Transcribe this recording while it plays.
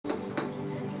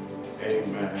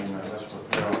Amen, amen. Let's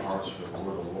prepare our hearts for the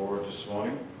word of the Lord this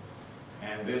morning.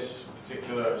 And this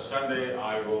particular Sunday,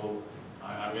 I do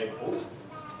want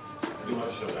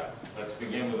to show that. Let's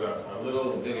begin with a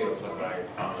little video clip I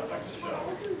found I'd like to show.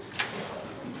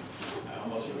 I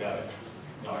almost forgot it.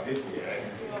 No, I did forget it.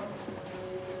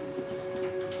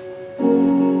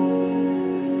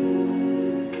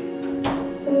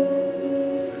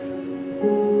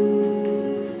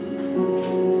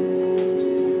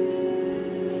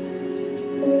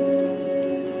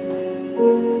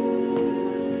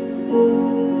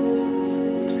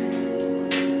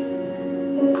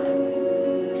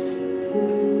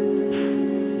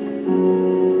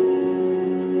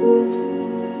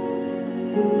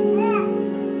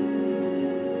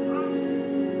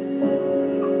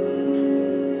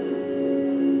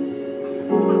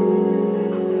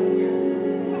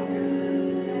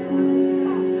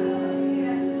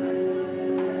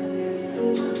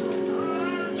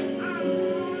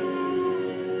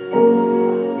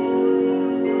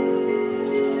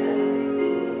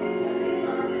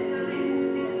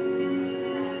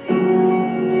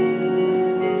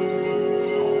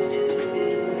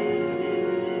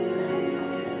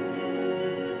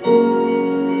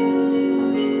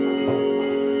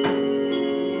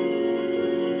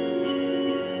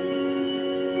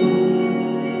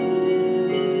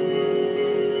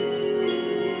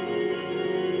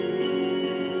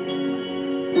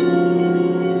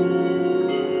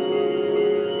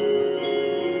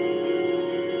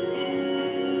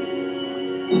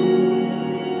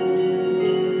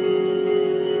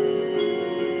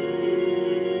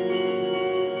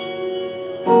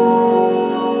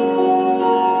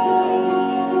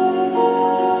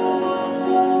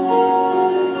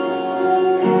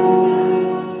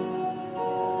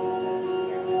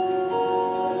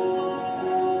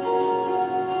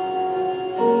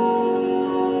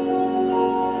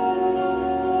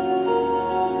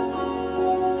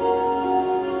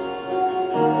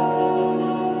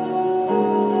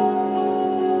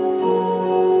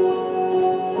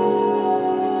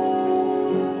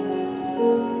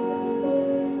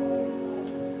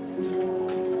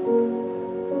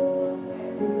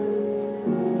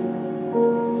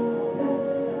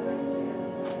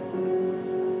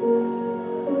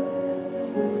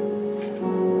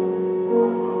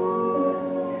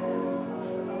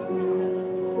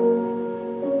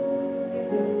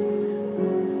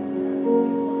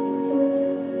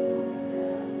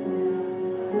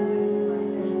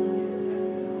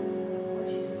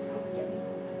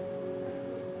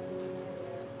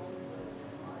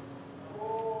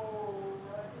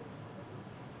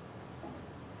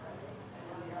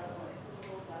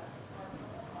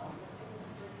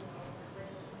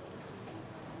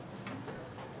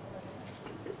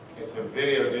 The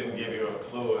video didn't give you a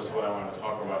clue as to what I want to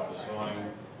talk about this morning.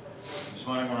 This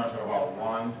morning I want to talk about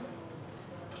one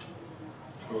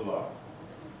true love.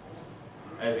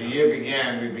 As the year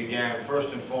began, we began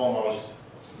first and foremost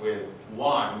with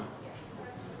one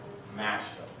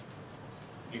master.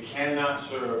 You cannot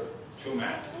serve two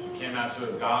masters. You cannot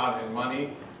serve God and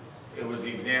money. It was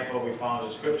the example we found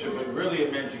in Scripture, but really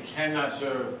it meant you cannot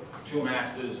serve two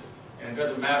masters, and it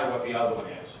doesn't matter what the other one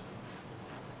is.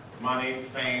 Money,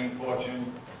 fame,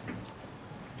 fortune,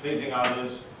 pleasing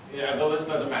others. Yeah, the list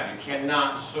doesn't matter. You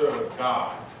cannot serve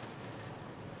God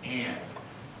and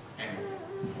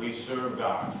we serve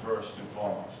God first and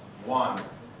foremost. One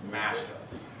master.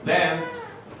 Then,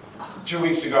 2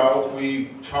 weeks ago, we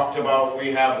talked about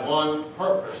we have one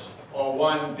purpose or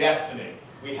one destiny.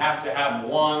 We have to have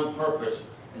one purpose,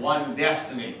 one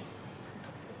destiny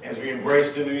as we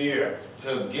embrace the new year,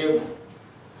 to give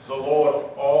the Lord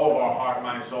all of our heart,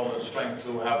 mind, soul, and strength,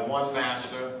 to have one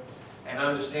master and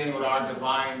understand what our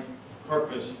divine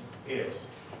purpose is.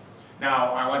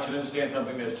 Now, I want you to understand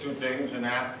something. There's two things in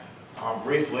that.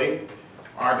 Briefly,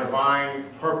 our divine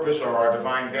purpose or our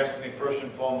divine destiny, first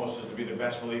and foremost, is to be the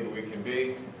best believer we can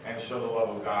be and show the love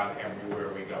of God everywhere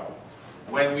we go.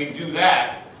 When we do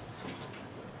that,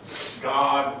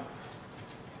 God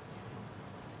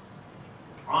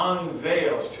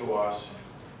unveils to us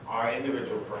our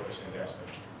individual purpose and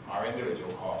destiny, our individual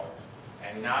calling.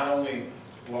 And not only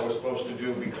what we're supposed to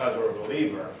do because we're a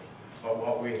believer, but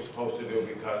what we're supposed to do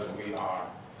because we are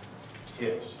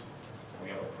His. We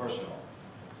have a personal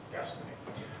destiny.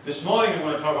 This morning I'm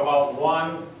going to talk about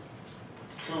one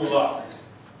true love.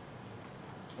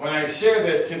 When I share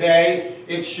this today,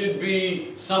 it should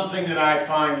be something that I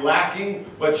find lacking,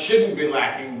 but shouldn't be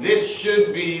lacking. This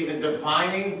should be the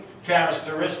defining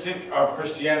characteristic of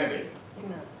Christianity.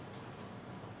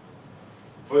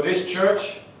 For this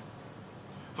church,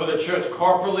 for the church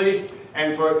corporately,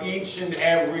 And for each and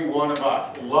every one of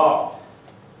us, love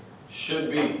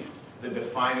should be the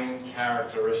defining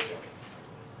characteristic.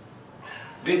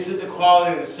 This is the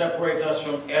quality that separates us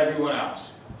from everyone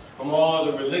else. From all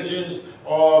of the religions,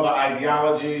 all the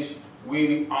ideologies,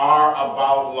 we are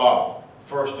about love,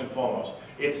 first and foremost.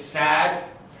 It's sad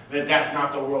that that's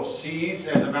not the world sees.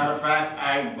 As a matter of fact,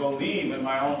 I believe in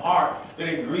my own heart that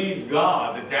it grieves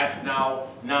God that that's now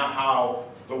not how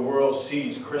the world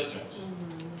sees Christians.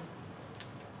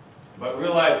 But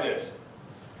realize this.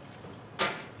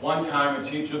 One time a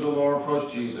teacher of the law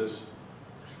approached Jesus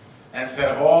and said,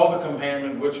 of all the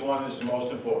commandments, which one is the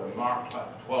most important? Mark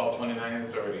 12, 29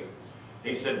 and 30.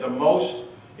 He said, the most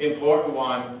important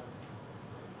one,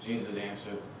 Jesus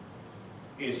answered,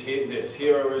 is this.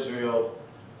 Hear, O Israel,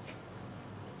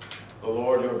 the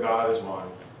Lord your God is one.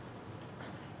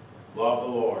 Love the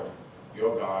Lord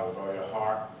your God with all your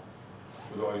heart,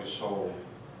 with all your soul,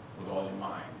 with all your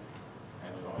mind,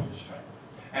 and with all your strength.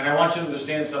 And I want you to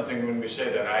understand something when we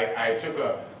say that. I took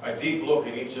a deep look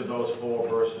at each of those 4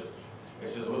 verses. It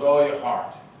says, with all your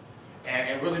heart. And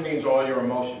it really means all your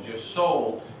emotions. Your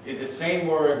soul is the same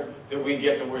word that we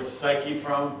get the word psyche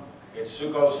from. It's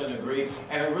psychos in the Greek.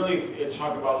 And it really, it's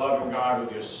talking about loving God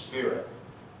with your spirit.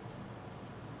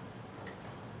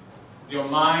 Your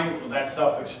mind, well, that's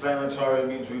self-explanatory. It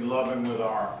means we love Him with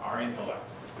our intellect,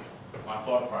 our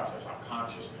thought process, our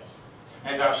consciousness.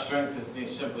 And our strength, it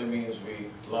simply means we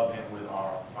love Him with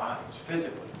our bodies,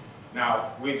 physically.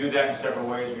 Now, we do that in several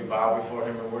ways. We bow before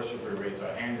Him in worship, we raise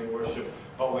our hand in worship,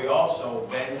 but we also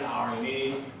bend our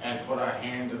knee and put our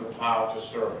hand to the plow to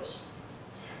service.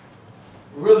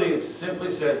 Really, it simply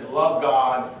says, love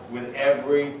God with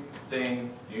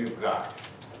everything you've got.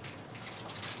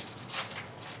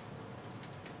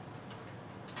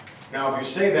 Now, if you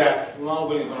say that,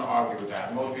 nobody's going to argue with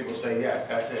that. Most people say, yes,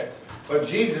 that's it. But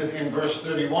Jesus, in verse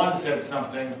 31, said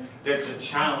something that's a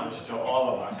challenge to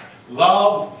all of us.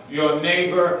 Love your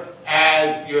neighbor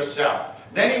as yourself.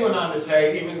 Then he went on to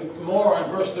say, even more in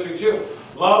verse 32,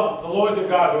 love the Lord your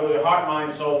God with your heart,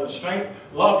 mind, soul, and strength.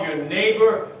 Love your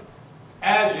neighbor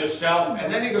as yourself.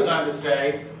 And then he goes on to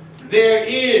say, there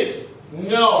is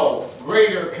no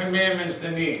greater commandments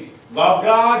than these. Love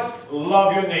God,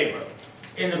 love your neighbor.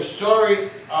 In the story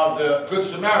of the Good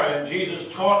Samaritan,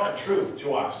 Jesus taught a truth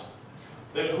to us.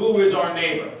 That who is our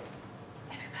neighbor?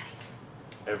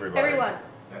 Everybody. Everyone.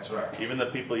 That's right. Even the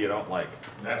people you don't like.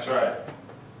 That's right.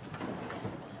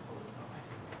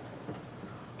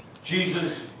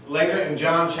 Jesus, later in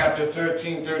John chapter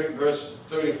 13, verse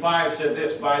 35, said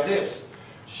this, by this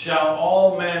shall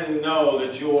all men know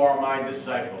that you are my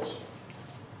disciples.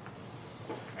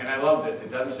 And I love this.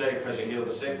 It doesn't say because you heal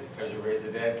the sick, because you raise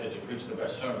the dead, because you preach the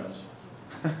best sermons.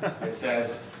 It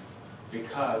says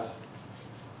because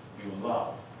you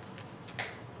love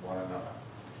one another.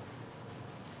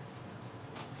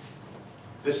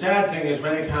 The sad thing is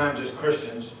many times as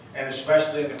Christians, and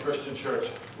especially in the Christian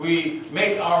church, we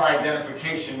make our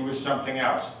identification with something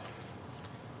else.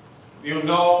 They'll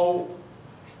know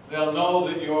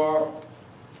that you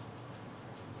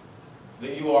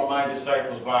are my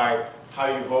disciples by how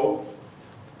you vote,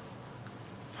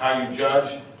 how you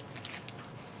judge,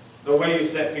 the way you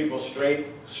set people straight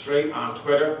on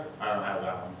Twitter. I don't have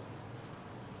that one.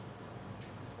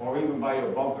 Or even by your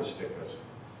bumper stickers,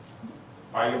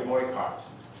 by your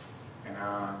boycotts, and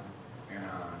on, and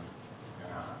on,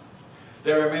 and on.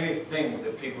 There are many things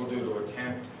that people do to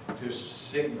attempt to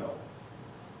signal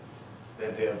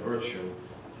that their virtue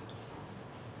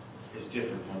is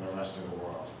different from the rest of the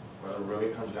world. But it really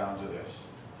comes down to this.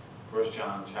 1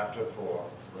 John chapter 4,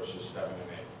 verses 7 and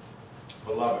 8.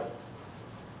 Beloved,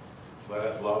 let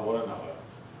us love one another,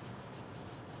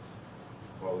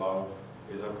 for love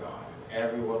is of God. And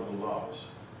everyone who loves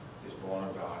is born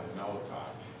of God and knoweth God.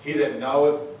 He that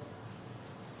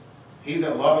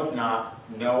loveth not,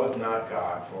 knoweth not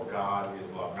God, for God is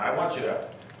love. Now I want you to,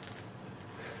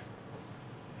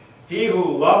 he who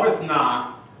loveth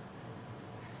not,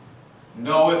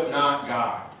 knoweth not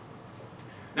God.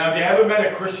 Now, have you ever met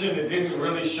a Christian that didn't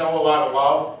really show a lot of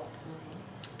love?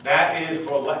 That is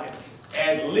for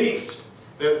at least,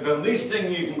 the least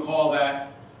thing you can call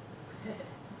that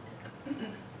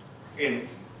is,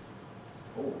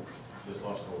 oh, just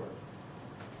lost the word,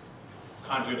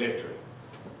 contradictory.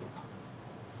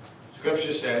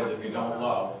 Scripture says if you don't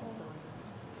love,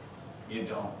 you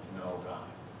don't know God.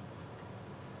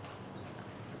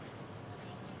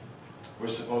 We're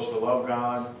supposed to love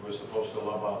God, we're supposed to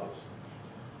love others.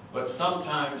 But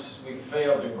sometimes we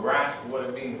fail to grasp what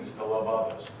it means to love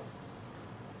others.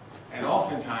 And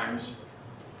oftentimes,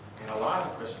 in a lot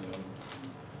of Christendom,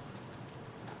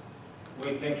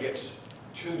 we think it's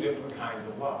two different kinds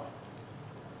of love.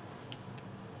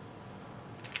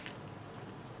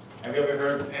 Have you ever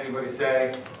heard anybody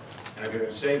say, and I've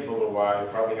been saying for a little while, you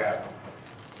probably have,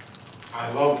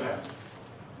 I love them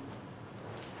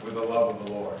with the love of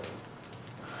the Lord.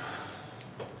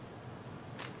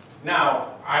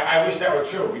 Now, I wish that were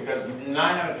true, because 9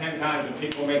 out of 10 times when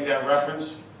people make that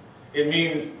reference, it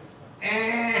means,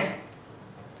 I'm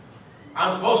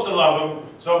supposed to love them,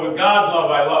 so with God's love,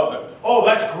 I love them. Oh,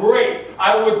 that's great.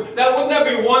 Wouldn't that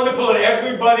be wonderful that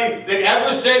everybody that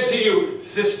ever said to you,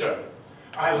 sister,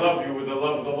 I love you with the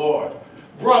love of the Lord.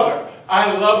 Brother,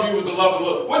 I love you with the love of the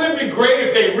Lord. Wouldn't it be great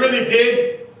if they really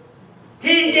did?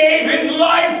 He gave his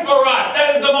life for us.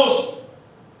 That is the most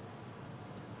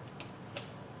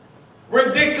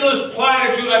ridiculous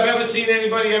platitude I've ever seen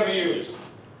anybody ever use.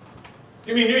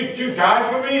 You mean you died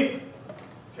for me?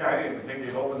 Gee, I didn't even think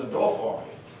you'd open the door for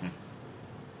me.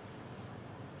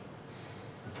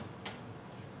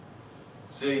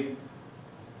 See,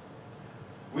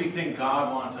 we think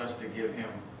God wants us to give him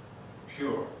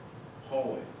pure,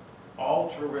 holy,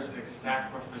 altruistic,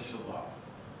 sacrificial love.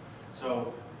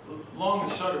 So, long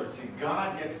and short of it, see,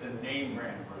 God gets the name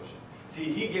brand version. See,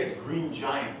 he gets green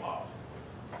giant love.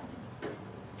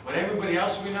 But everybody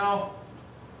else we know,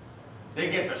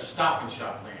 they get the Stop and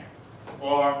Shop brand.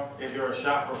 Or, if you're a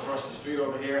shopper across the street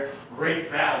over here, Great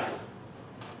Value.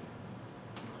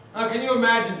 Now, can you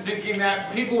imagine thinking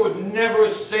that? People would never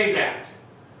say that.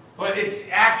 But it's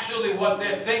actually what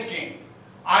they're thinking.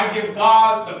 I give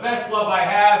God the best love I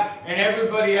have, and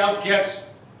everybody else gets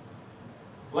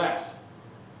less.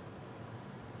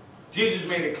 Jesus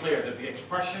made it clear that the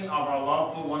expression of our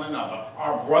love for one another,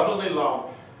 our brotherly love,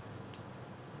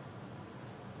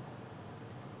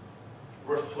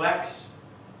 reflects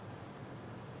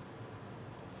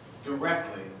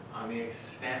directly on the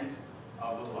extent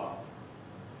of the love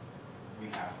we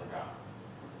have for God.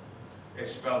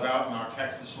 It's spelled out in our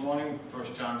text this morning,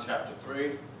 1 John chapter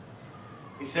 3.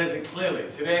 He says it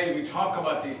clearly. Today we talk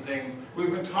about these things.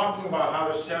 We've been talking about how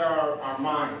to set our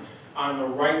mind on the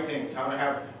right things, how to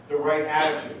have the right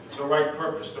attitude, the right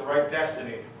purpose, the right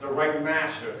destiny, the right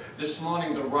master. This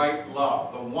morning, the right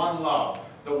love,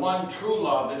 the one true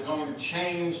love that's going to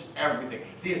change everything.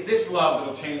 See, it's this love that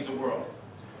will change the world.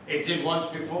 It did once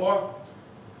before,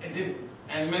 it did,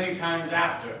 and many times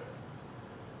after.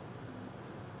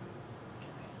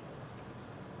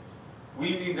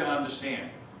 We need to understand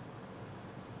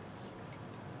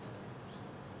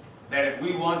that if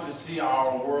we want to see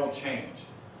our world change,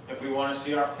 if we want to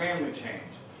see our family change,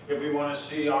 if we want to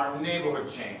see our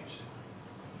neighborhood change,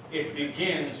 it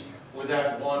begins with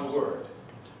that one word: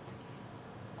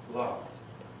 love.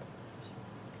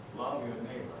 Love your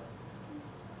neighbor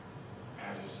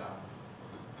as yourself.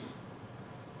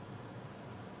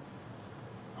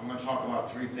 I'm going to talk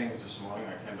about 3 things this morning.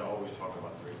 I tend to always talk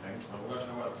about 3 things, but we're going to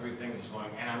talk about 3 things this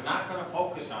morning. And I'm not going to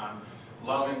focus on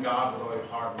loving God with all your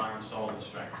heart, mind, soul, and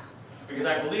strength. Because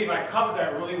I believe I covered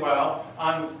that really well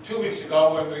on 3 weeks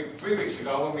ago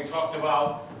when we talked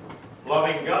about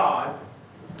loving God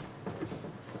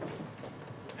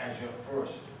as your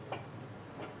first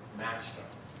master,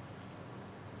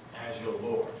 as your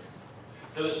Lord.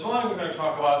 So this morning we're going to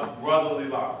talk about brotherly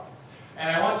love.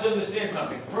 And I want you to understand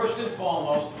something. First and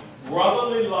foremost,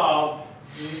 brotherly love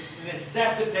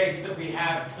necessitates that we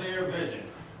have clear vision.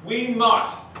 We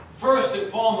must, first and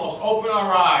foremost, open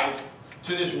our eyes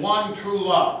to this one true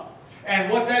love.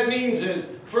 And what that means is,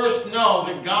 first know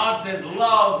that God says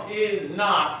love is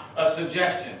not a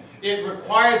suggestion. It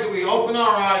requires that we open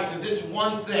our eyes to this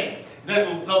one thing,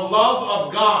 that the love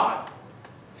of God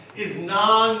is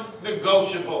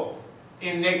non-negotiable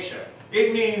in nature.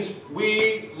 It means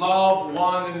we love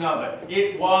one another.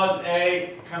 It was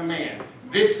a command.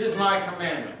 This is my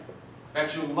commandment,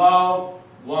 that you love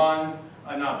one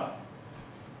another.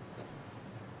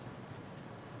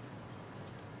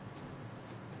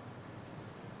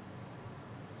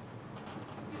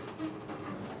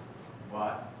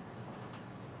 What?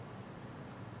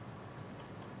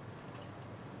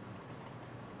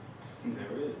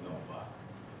 There is no but.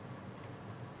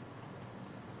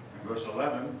 In verse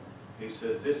 11, he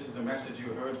says, this is the message you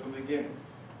heard from the beginning.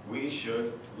 We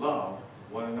should love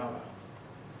one another.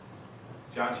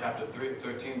 John chapter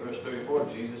 13, verse 34,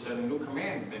 Jesus said, a new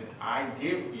commandment I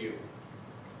give you.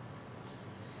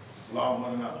 Love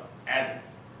one another. As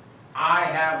I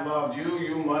have loved you,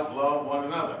 you must love one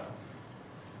another.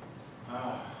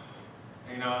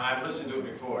 You know, I've listened to it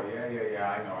before.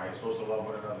 Yeah, I know. I'm supposed to love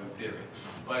one another in theory.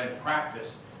 But in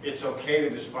practice, it's okay to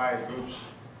despise groups.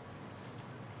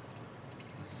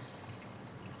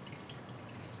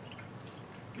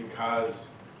 Because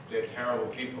they're terrible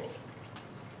people.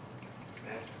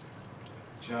 That's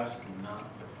just not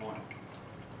the point.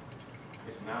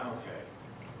 It's not okay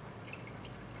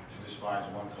to despise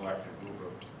one collective group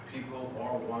of people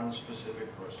or one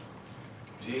specific person.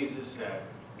 Jesus said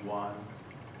one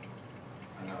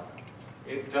another.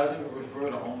 It doesn't refer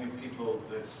to only people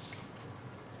that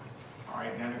are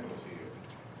identical to you,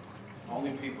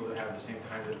 only people that have the same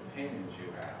kinds of opinions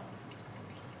you have.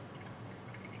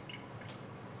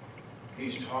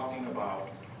 He's talking about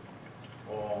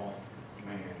all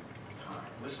mankind.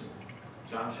 Listen,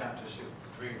 John chapter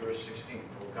 3, verse 16.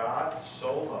 For God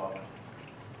so loved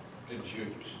the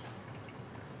Jews.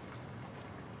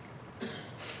 Did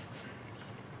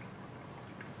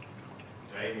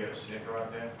you get a snicker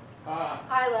out there?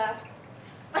 I left.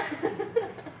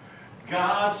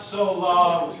 God so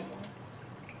loved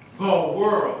the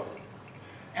world.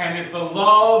 And if the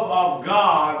love of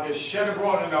God is shed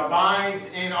abroad and abides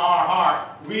in our heart,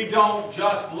 we don't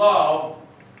just love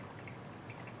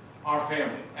our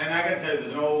family. And I got to tell you,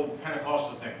 there's an old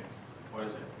Pentecostal thing. What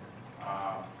is it?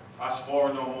 Us four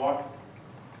and no more.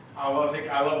 I love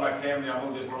my family. I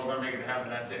move this world. We're going to make it to heaven.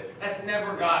 That's it. That's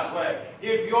never God's way.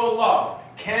 If your love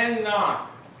cannot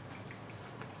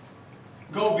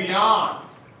go beyond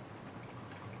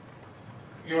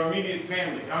your immediate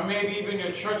family, or maybe even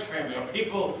your church family, or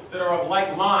people that are of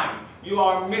like mind, you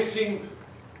are missing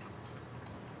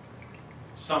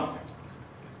something.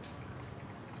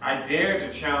 I dare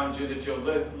to challenge you that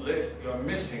you're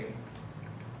missing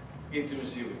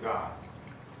intimacy with God.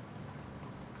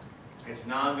 It's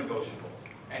non-negotiable,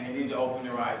 and you need to open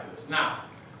your eyes to this. Now,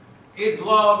 is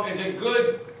it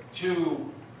good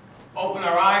to open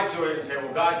our eyes to it and say,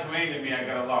 well, God commanded me, I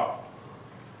gotta love?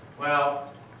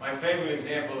 Well, my favorite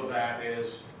example of that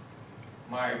is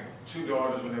my two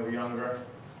daughters, when they were younger,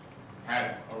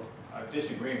 had a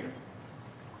disagreement.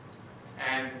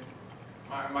 And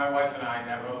my wife and I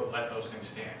never let those things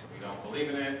stand. We don't believe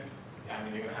in it. I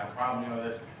mean, you're going to have a problem, you know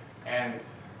this. And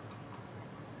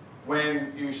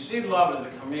when you see love as a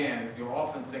command, you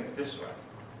often think this way.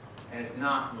 And it's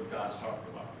not what God's talking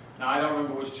about. Now, I don't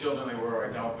remember which children they were,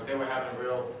 I don't, but they were having a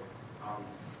real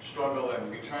struggle,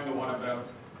 and we turned to one of them,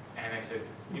 and I said,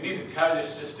 you need to tell your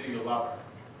sister you love her.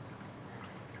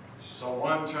 So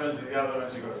one turns to the other,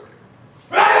 and she goes,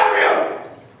 I love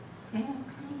you!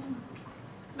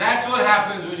 That's what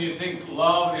happens when you think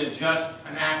love is just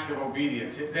an act of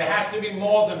obedience. There has to be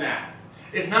more than that.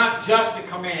 It's not just a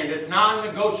command. It's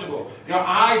non-negotiable. Your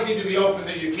eyes need to be open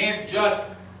that you can't just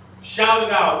shout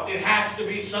it out. It has to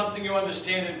be something you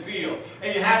understand and feel.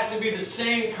 And it has to be the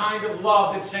same kind of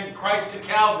love that sent Christ to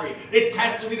Calvary. It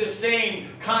has to be the same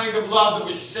kind of love that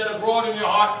was shed abroad in your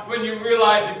heart when you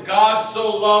realize that God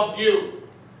so loved you.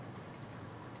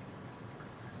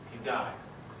 He died.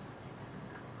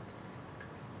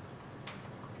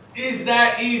 Is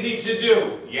that easy to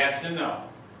do? Yes and no.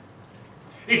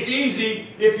 It's easy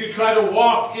if you try to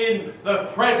walk in the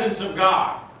presence of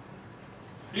God.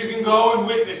 You can go and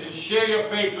witness and share your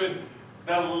faith with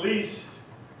the least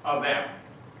of them.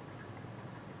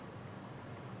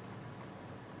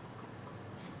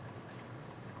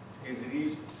 Is it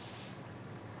easy?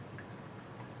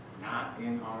 Not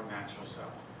in our natural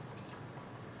self.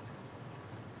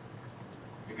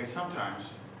 Because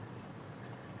sometimes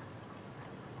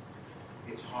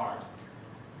it's hard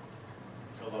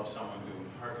to love someone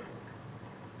who hurt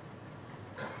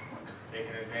you,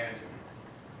 taken advantage of you.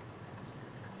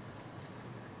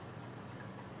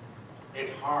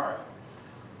 It's hard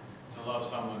to love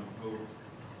someone who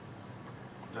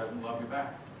doesn't love you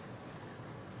back.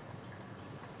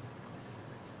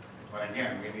 But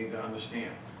again, we need to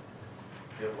understand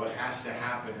that what has to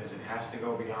happen is it has to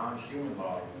go beyond human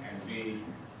love and be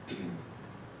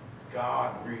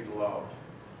God-breathed love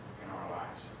in our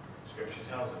lives. Scripture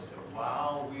tells us that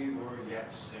while we were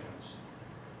yet sinners,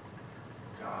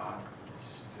 God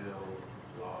still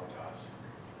loved us.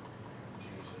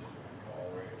 Jesus went all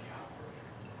the way to Calvary.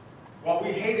 Well,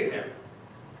 we hated him.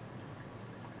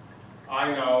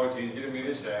 I know it's easy to me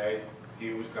to say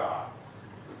he was God.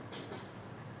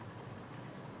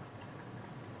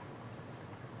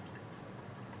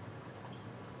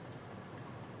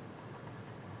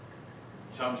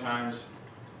 Sometimes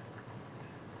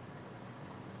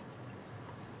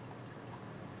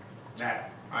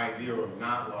that idea of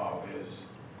not love is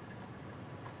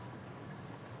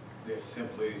they're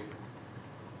simply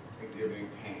exhibiting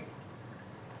pain.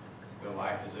 Their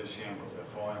life is a shambles. They're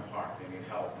falling apart. They need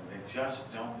help, and they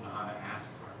just don't know how to ask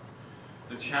for it.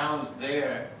 The challenge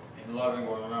there in loving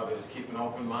one another is keep an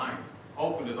open mind,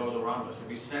 open to those around us, and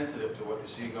be sensitive to what you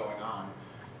see going on,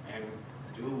 and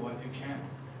do what you can.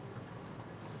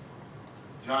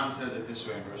 John says it this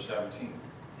way in verse 17.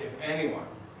 If anyone,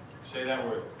 say that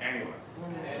word, anyone.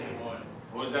 Anyone.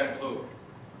 What does that include?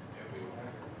 Everyone.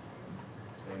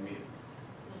 Say me.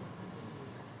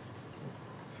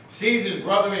 Sees his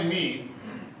brother in need.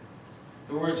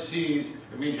 The word sees,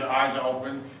 it means your eyes are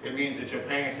open. It means that you're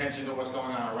paying attention to what's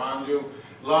going on around you.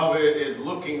 Love is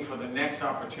looking for the next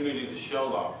opportunity to show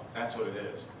love. That's what it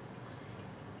is.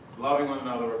 Loving one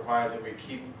another requires that we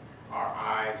keep our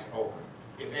eyes open.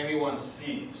 If anyone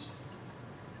sees.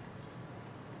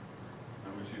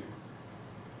 Number 2.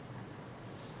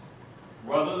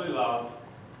 Brotherly love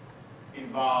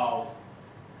involves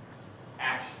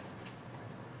action.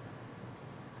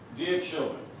 Dear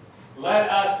children, let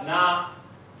us not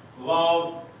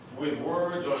love with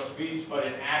words or speech, but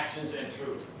in actions and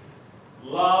truth.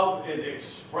 Love is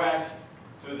expressed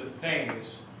through the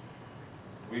things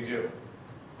we do.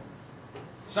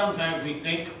 Sometimes we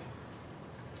think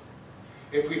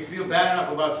if we feel bad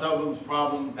enough about someone's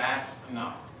problem, that's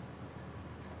enough.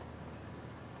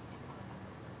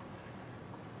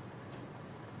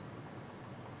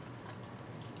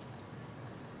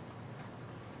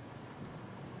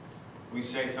 We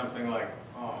say something like,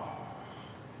 oh,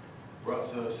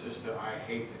 brother or sister, I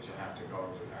hate that you have to go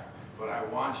through that. But I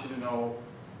want you to know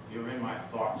you're in my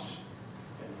thoughts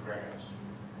and prayers.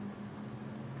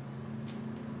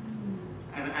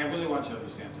 And I really want you to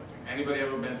understand something. Anybody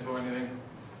ever been through anything?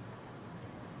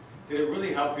 Did it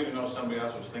really help you to know somebody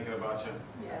else was thinking about you?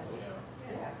 Yes.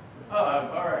 Yeah. Oh,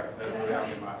 all right. That doesn't really help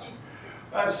me much.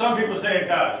 Some people say it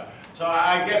does. So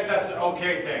I guess that's an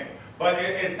okay thing. But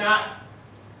it's not.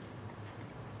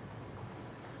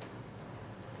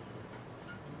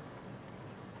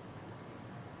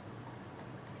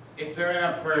 If they're in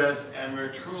our prayers and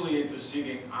we're truly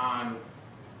interceding on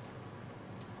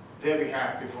their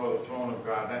behalf before the throne of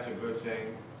God, that's a good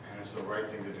thing and it's the right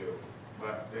thing to do.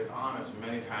 But there's honest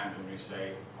many times when we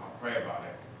say, I'll pray about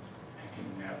it, and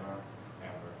you never,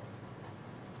 ever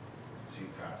see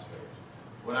God's face.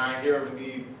 When I hear of a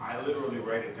need, I literally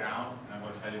write it down, and I'm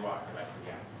going to tell you why, because I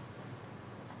forget.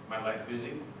 My life's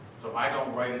busy, so if I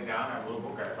don't write it down, I have a little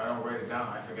book, if I don't write it down,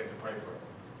 I forget to pray for it.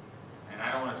 And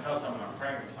I don't want to tell someone I'm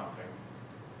praying for something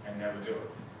and never do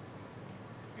it.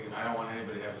 Because I don't want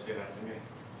anybody to ever say that to me.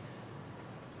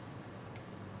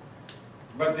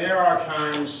 But there are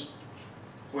times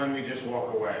when we just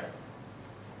walk away.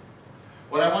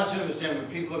 What I want you to understand, when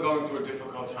people are going through a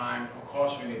difficult time, of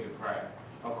course we need to pray.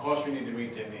 Of course we need to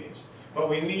meet their needs. But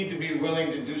we need to be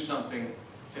willing to do something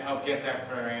to help get that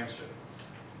prayer answered.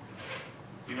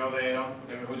 You know,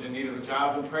 who's in need of a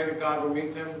job and pray that God will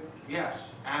meet them?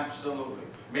 Yes, absolutely.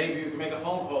 Maybe you can make a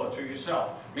phone call or two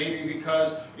yourself. Maybe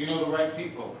because you know the right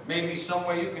people. Maybe some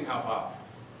way you can help out.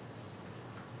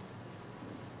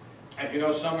 If you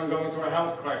know someone going through a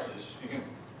health crisis, you can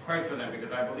pray for them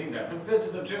because I believe that. But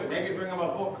visit them too. Maybe bring them a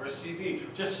book or a CD.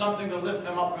 Just something to lift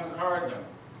them up and encourage them.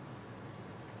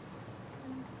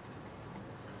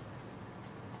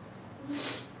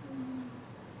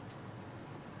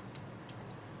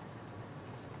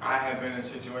 I have been in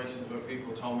situations where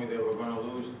people told me they were going to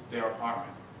lose their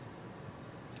apartment.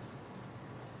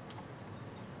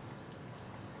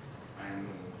 And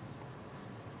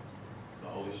the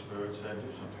Holy Spirit said, do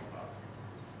something about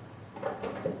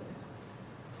it.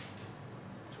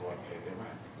 So I paid their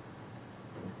rent.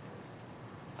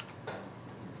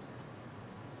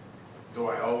 Do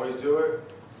I always do it?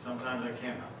 Sometimes I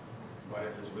cannot. But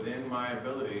if it's within my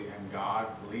ability and God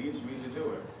leads me to do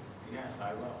it, yes,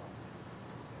 I will.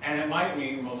 And it might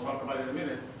mean, we'll talk about it in a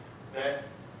minute, that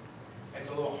it's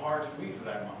a little hard for me for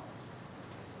that month.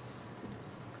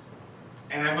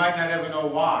 And I might not ever know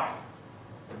why.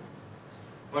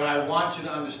 But I want you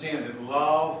to understand that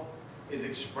love is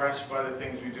expressed by the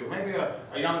things we do. Maybe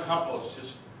a young couple is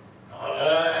just,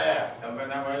 ever been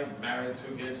that way? Married,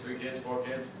 2 kids, 3 kids, 4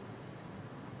 kids?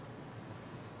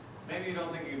 Maybe you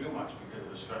don't think you can do much because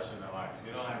of the stress in their life.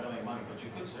 You don't have any money, but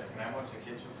you could say, can I watch the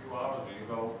kids for a few hours? Will you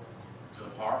go to the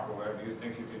park or whatever you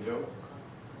think you can do?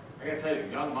 I gotta tell you,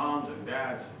 young moms and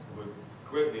dads would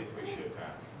greatly appreciate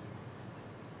that.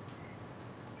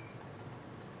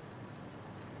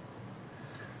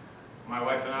 My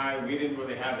wife and I, we didn't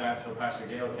really have that until Pastor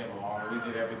Gail came along. We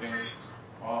did everything.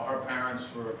 All her parents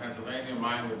were in Pennsylvania,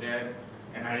 mine were dead,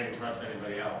 and I didn't trust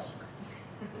anybody else.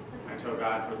 Until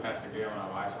God put Pastor Gail in our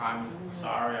lives. I'm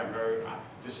sorry,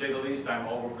 to say the least, I'm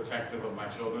overprotective of my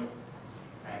children,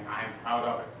 and I'm proud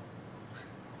of it.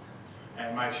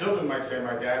 And my children might say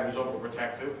my dad was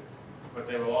overprotective, but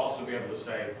they will also be able to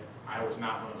say I was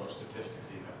not one of those statistics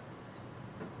either.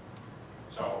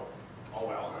 So, oh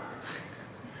well.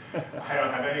 I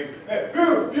don't have any.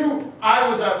 I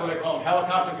was that what they call them,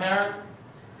 helicopter parent.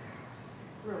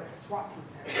 We're a SWAT team.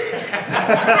 That's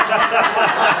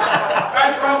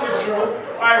probably true.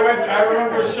 I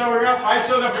remember showing up. I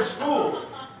showed up at school.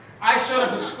 I showed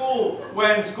up at school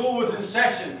when school was in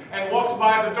session and walked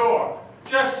by the door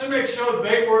just to make sure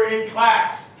they were in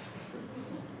class.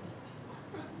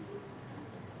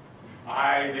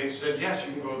 They said, yes,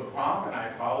 you can go to the prom, and I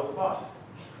followed the bus.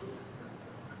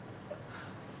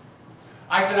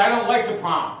 I said, I don't like the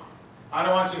prom. I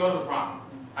don't want you to go to the prom.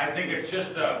 I think it's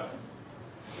just a...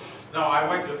 No, I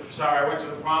went to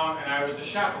the prom, and I was the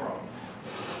chaperone.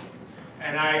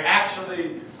 And I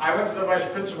went to the vice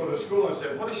principal of the school and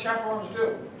said, what do chaperones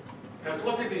do? Because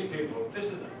look at these people.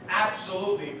 This is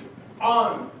absolutely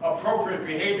inappropriate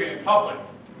behavior in public.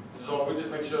 So we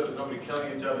just make sure there's nobody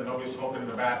killing each other, nobody smoking in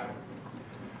the bathroom.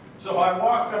 So I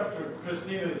walked up to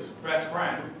Christina's best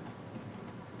friend,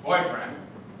 boyfriend,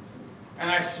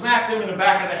 and I smacked him in the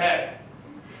back of the head.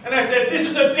 And I said, this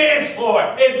is a dance floor.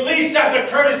 At least have the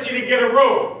courtesy to get a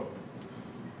room.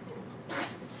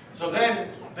 So then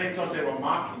they thought they were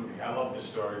mocking me. I love this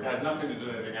story. It had nothing to do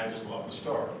with anything. I just love the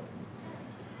story.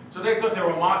 So they thought they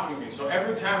were mocking me. So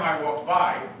every time I walked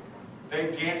by,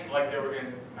 they danced like they were in,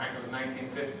 it was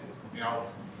 1950. You know,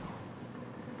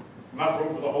 enough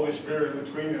room for the Holy Spirit in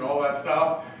between and all that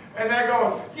stuff. And they're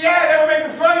going, yeah, they were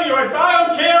making fun of you. I said, I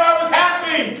don't care. I was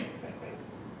happy.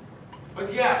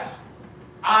 But yes,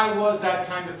 I was that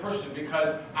kind of person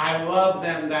because I love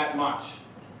them that much.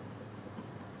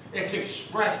 It's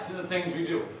expressed in the things we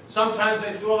do. Sometimes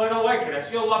they say, well, I don't like it. I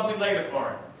say, you'll love me later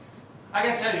for it. I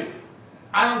can tell you,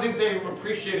 I don't think they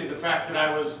appreciated the fact that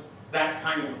I was that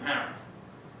kind of a parent.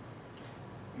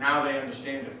 Now they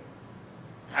understand it.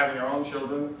 Having their own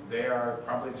children, they are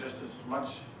probably just as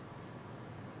much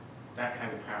that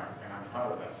kind of parent, and I'm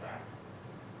proud of that fact.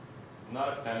 I'm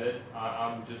not offended.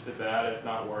 I'm just as bad, if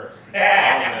not worse.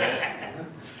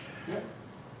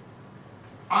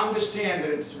 Understand that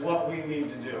it's what we need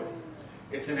to do.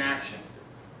 It's an action.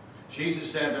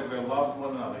 Jesus said that we're loved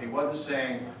one another. He wasn't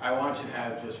saying, I want you to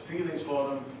have just feelings for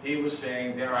them. He was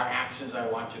saying, there are actions I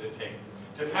want you to take.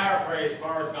 To paraphrase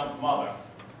Forrest Gump's mother,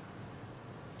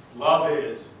 love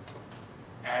is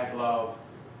as love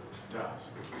does.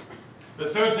 The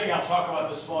third thing I'll talk about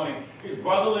this morning is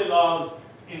brotherly love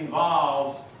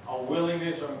involves a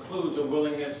willingness or includes a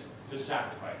willingness to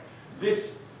sacrifice.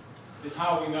 This is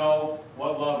how we know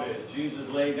what love is. Jesus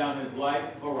laid down his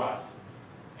life for us,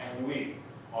 and we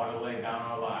ought to lay down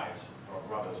our lives for our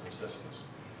brothers and sisters.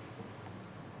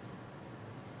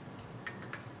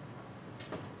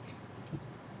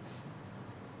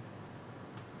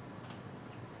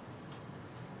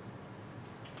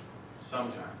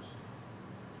 Sometimes,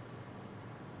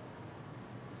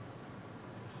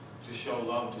 to show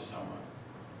love to someone,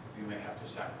 you may have to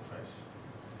sacrifice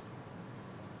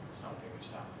something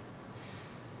yourself.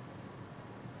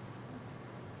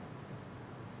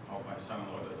 I hope my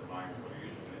son-in-law doesn't mind me when I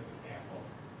use him as an example.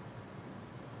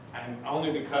 And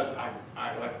only because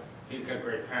he's got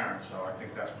great parents, so I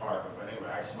think that's part of it. But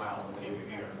anyway, I smile when he was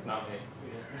here. It's not me.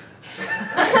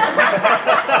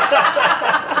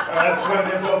 That's one of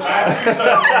them little bad two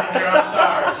sons here. I'm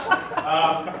sorry.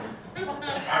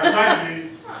 I was trying to be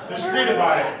discreet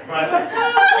about it, but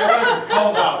it wasn't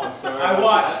cold out. I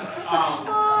watched.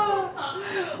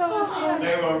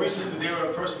 They were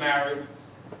first married,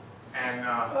 and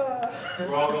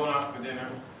we're all going out for dinner,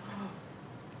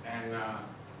 and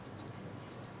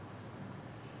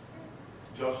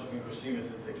Joseph and Christina,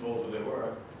 since they told who they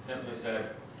were, simply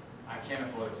said, I can't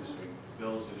afford it this week.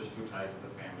 Bills are just too tight for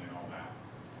the family and all that.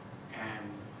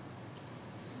 And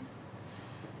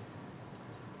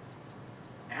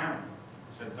Aaron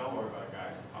said, don't worry about it,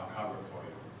 guys. I'll cover it for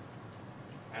you.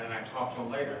 And then I talked to him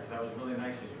later. I said, that was really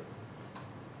nice of you.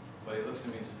 But he looks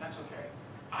at me and says, that's okay.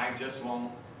 I just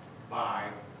won't buy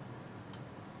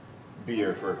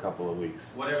beer for a couple of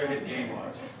weeks. Whatever his game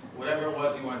was. Whatever it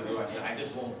was he wanted to do, I said, I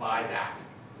just won't buy that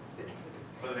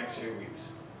for the next few weeks.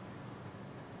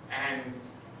 And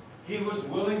he was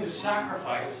willing to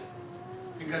sacrifice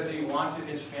because he wanted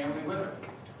his family with him.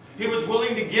 He was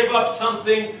willing to give up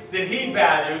something that he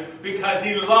valued because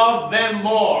he loved them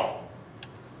more.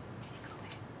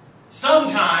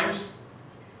 Sometimes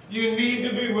you need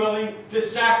to be willing to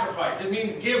sacrifice. It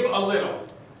means give a little.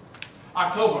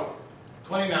 October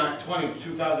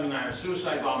 2009, a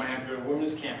suicide bomber entered a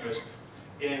women's campus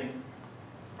in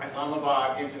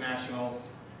Islamabad International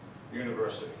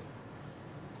University.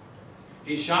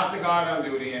 He shot the guard on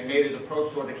duty and made his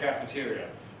approach toward the cafeteria,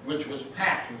 which was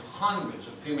packed with hundreds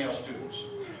of female students.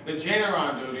 The janitor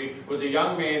on duty was a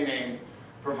young man named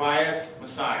Pervias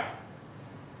Messiah.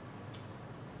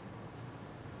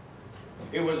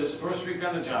 It was his first week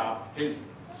on the job. His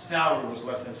salary was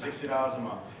less than $60 a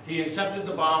month. He intercepted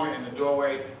the bomber in the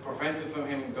doorway, prevented from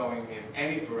him going in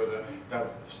any further. The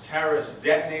terrorists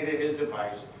detonated his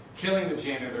device, killing the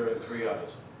janitor and 3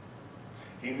 others.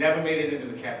 He never made it into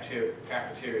the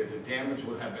cafeteria. The damage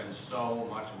would have been so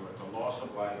much worse. The loss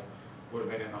of life would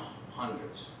have been in the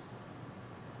hundreds.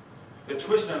 The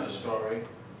twist on the story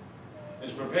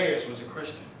is Purveyor was a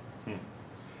Christian.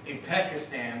 In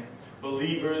Pakistan,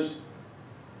 believers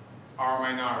are a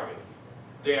minority.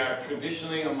 They are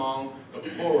traditionally among the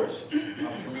poorest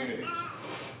of communities.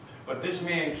 But this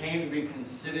man came to be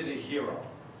considered a hero.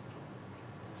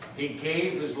 He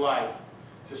gave his life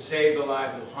to save the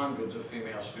lives of hundreds of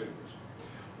female students.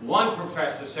 One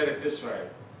professor said it this way: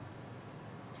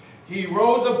 he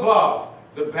rose above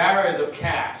the barriers of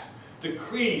caste, the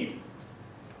creed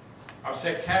of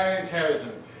sectarian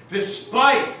terrorism.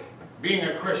 Despite being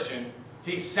a Christian,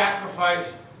 he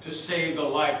sacrificed to save the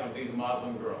life of these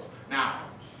Muslim girls. Now,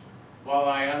 while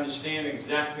I understand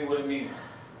exactly what it means,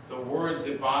 the words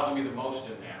that bother me the most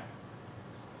in there,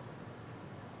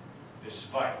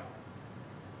 despite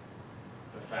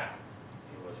the fact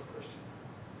he was a Christian.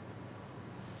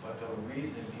 But the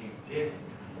reason he did it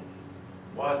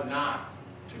was not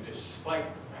to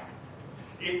despite the fact.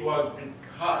 It was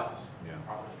because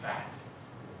of the fact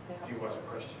he was a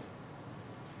Christian.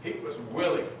 He was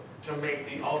willing to make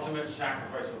the ultimate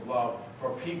sacrifice of love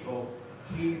for people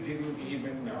he didn't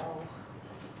even know.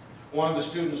 One of the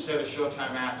students said a short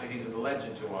time after, he's a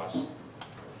legend to us.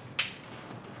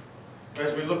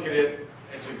 As we look at it,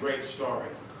 it's a great story.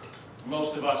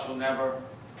 Most of us will never,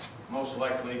 most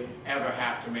likely, ever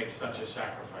have to make such a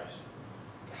sacrifice.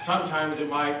 Sometimes it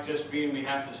might just mean we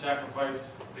have to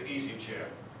sacrifice the easy chair.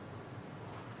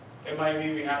 It might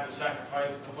mean we have to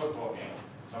sacrifice the football game.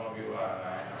 Some of you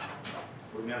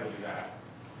would never do that.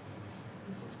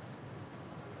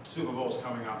 Super Bowl's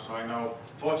coming up, so I know,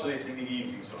 fortunately it's in the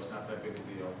evening, so it's not that big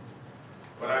a deal.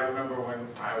 But I remember when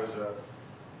I was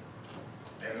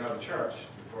in another church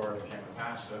before I became a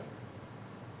pastor,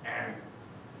 and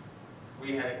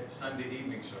we had a Sunday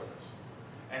evening service.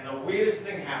 And the weirdest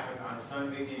thing happened on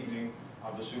Sunday evening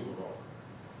of the Super Bowl.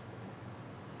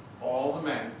 All the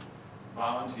men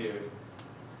volunteered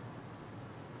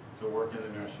to work in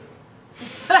the nursery.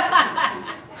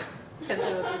 Because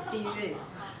there was a TV,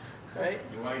 right?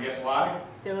 You want to guess why?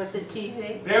 There was a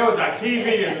TV. There was a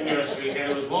TV in the nursery,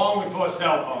 and it was long before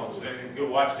cell phones that you could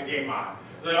watch the game on.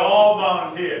 They all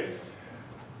volunteered.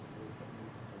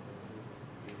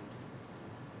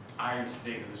 I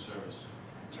stayed in the service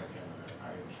and took in with it. I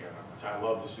didn't care that much. I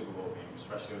love the Super Bowl game,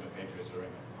 especially when the Patriots are in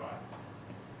it, but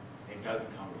it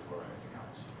doesn't come before anything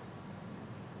else.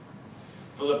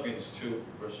 Philippians 2,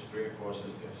 verses 3 and 4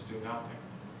 says this: do nothing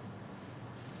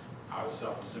out of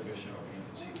selfish ambition or being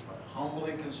conceited, but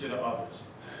humbly consider others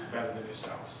better than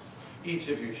yourselves. Each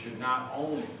of you should not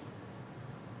only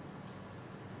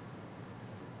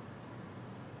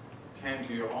tend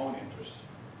to your own interests,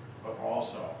 but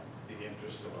also the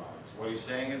interests of others. What he's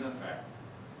saying is, in effect,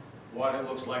 what it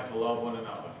looks like to love one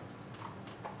another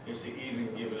is to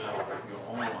even give up your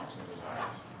own wants and desires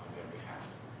on their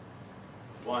behalf.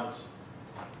 Once,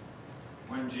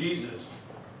 when Jesus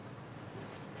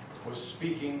was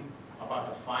speaking about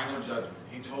the final judgment,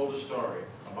 he told a story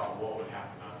about what would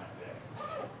happen on that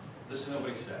day. Listen to what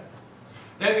he said.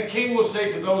 Then the king will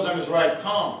say to those on his right,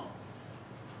 come,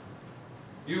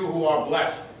 you who are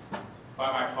blessed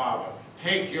by my Father,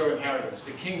 take your inheritance.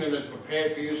 The kingdom is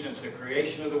prepared for you since the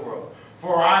creation of the world.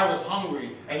 For I was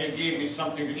hungry, and you gave me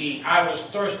something to eat. I was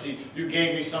thirsty, you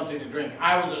gave me something to drink.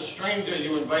 I was a stranger,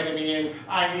 you invited me in.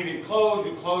 I needed clothes,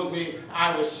 you clothed me.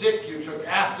 I was sick, you took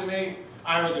after me.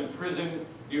 I was in prison,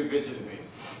 you visited me.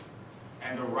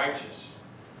 And the righteous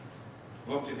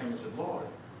looked at him and said, Lord,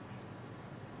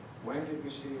 when did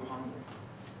we see you hungry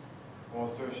or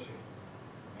thirsty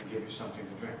and give you something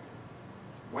to drink?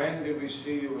 When did we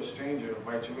see you a stranger and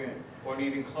invite you in, or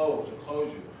needing clothes and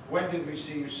clothe you? When did we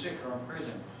see you sick or in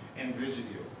prison and visit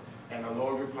you? And the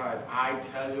Lord replied, I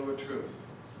tell you the truth.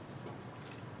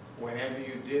 Whenever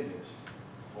you did this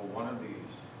for one of these,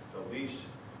 the least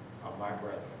of my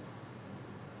brethren,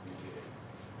 you did it.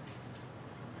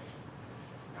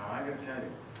 Now I'm going to tell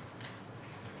you,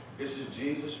 this is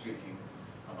Jesus speaking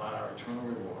about our eternal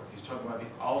reward. He's talking about the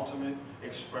ultimate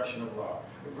expression of love.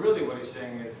 But really what he's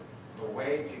saying is, the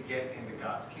way to get into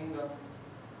God's kingdom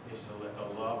is to let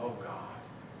the love of God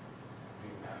be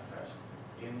manifest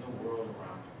in the world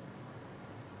around him.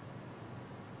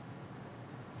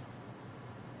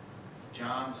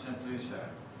 John simply said,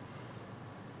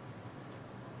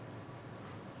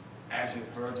 as you've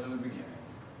heard from the beginning,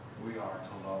 we are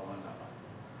to love one another.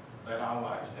 Let our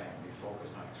lives then be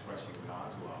focused on expressing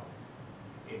God's love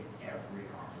in every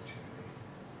opportunity.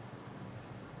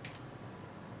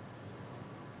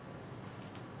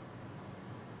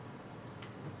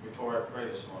 Before I pray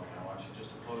this morning, I want you just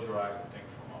to close your eyes and think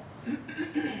for a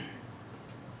moment.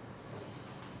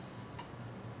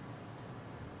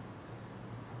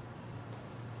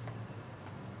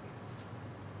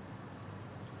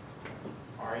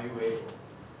 Are you able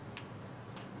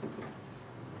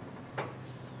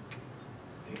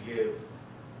to give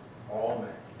all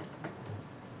men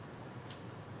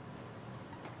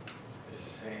the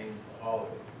same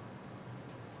quality,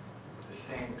 the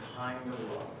same kind of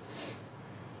love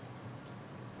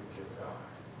you give God?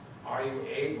 Are you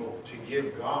able to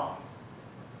give God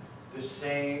the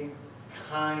same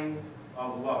kind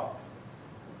of love?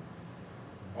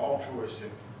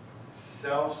 Altruistic,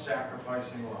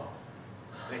 self-sacrificing love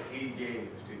that He gave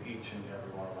to each and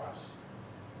every one of us.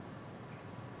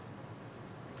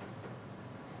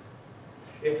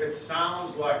 If it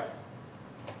sounds like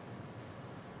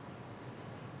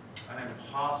an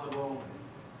impossible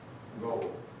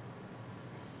goal,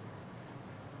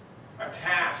 a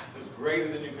task that's greater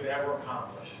than you could ever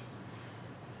accomplish,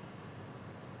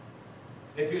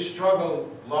 if you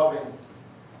struggle loving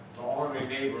the ornery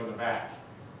neighbor in the back,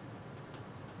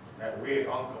 that weird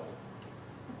uncle,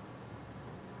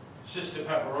 Sister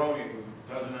Pepperoni who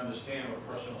doesn't understand what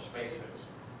personal space is,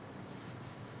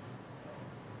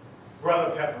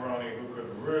 Brother Pepperoni who could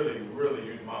really, really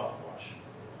use mouthwash,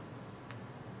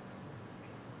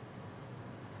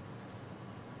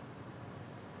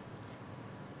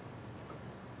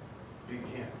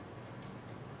 begin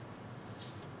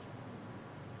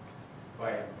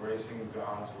by embracing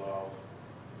God's love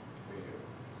for you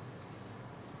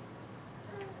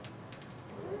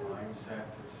with a mindset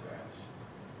that says,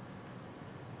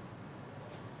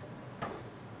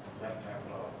 let that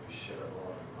love be shed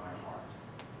abroad in my heart,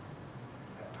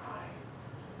 that I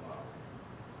can love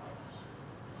others.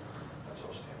 Let's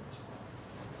all stand this morning.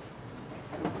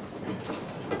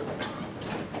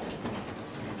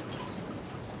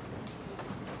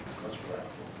 Let's pray.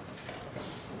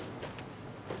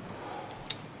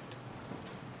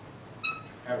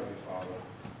 Heavenly Father,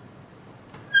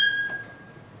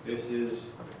 this is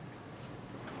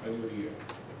a new year.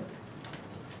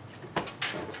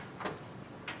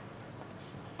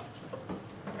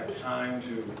 A time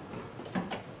to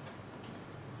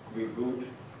reboot,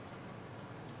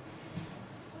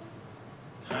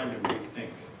 time to rethink,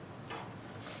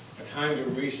 a time to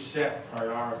reset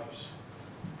priorities.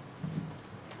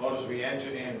 Lord, as we enter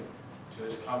into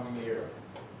this coming year,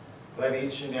 let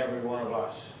each and every one of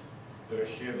us that are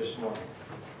here this morning,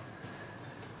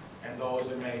 and those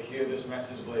that may hear this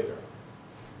message later,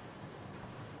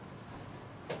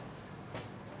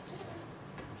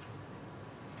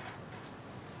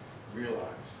 realize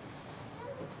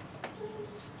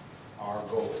our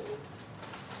goal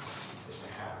is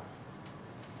to have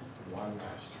one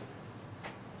master,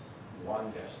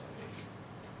 one destiny,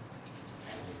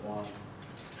 and one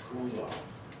true love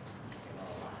in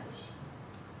our lives.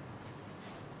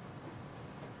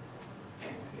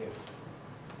 And if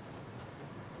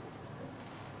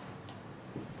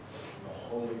the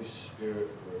Holy Spirit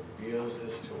reveals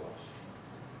this to us,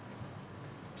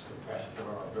 to the best of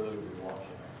our ability we walk in it,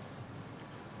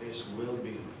 this will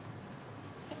be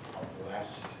a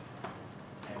blessed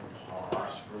and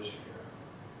prosperous year.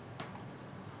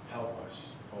 Help us,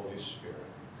 Holy Spirit,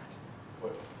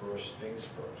 put first things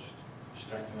first.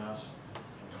 Strengthen us,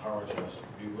 encourage us,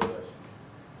 be with us,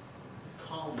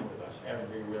 come with us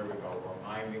everywhere we go,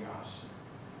 reminding us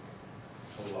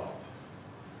to love.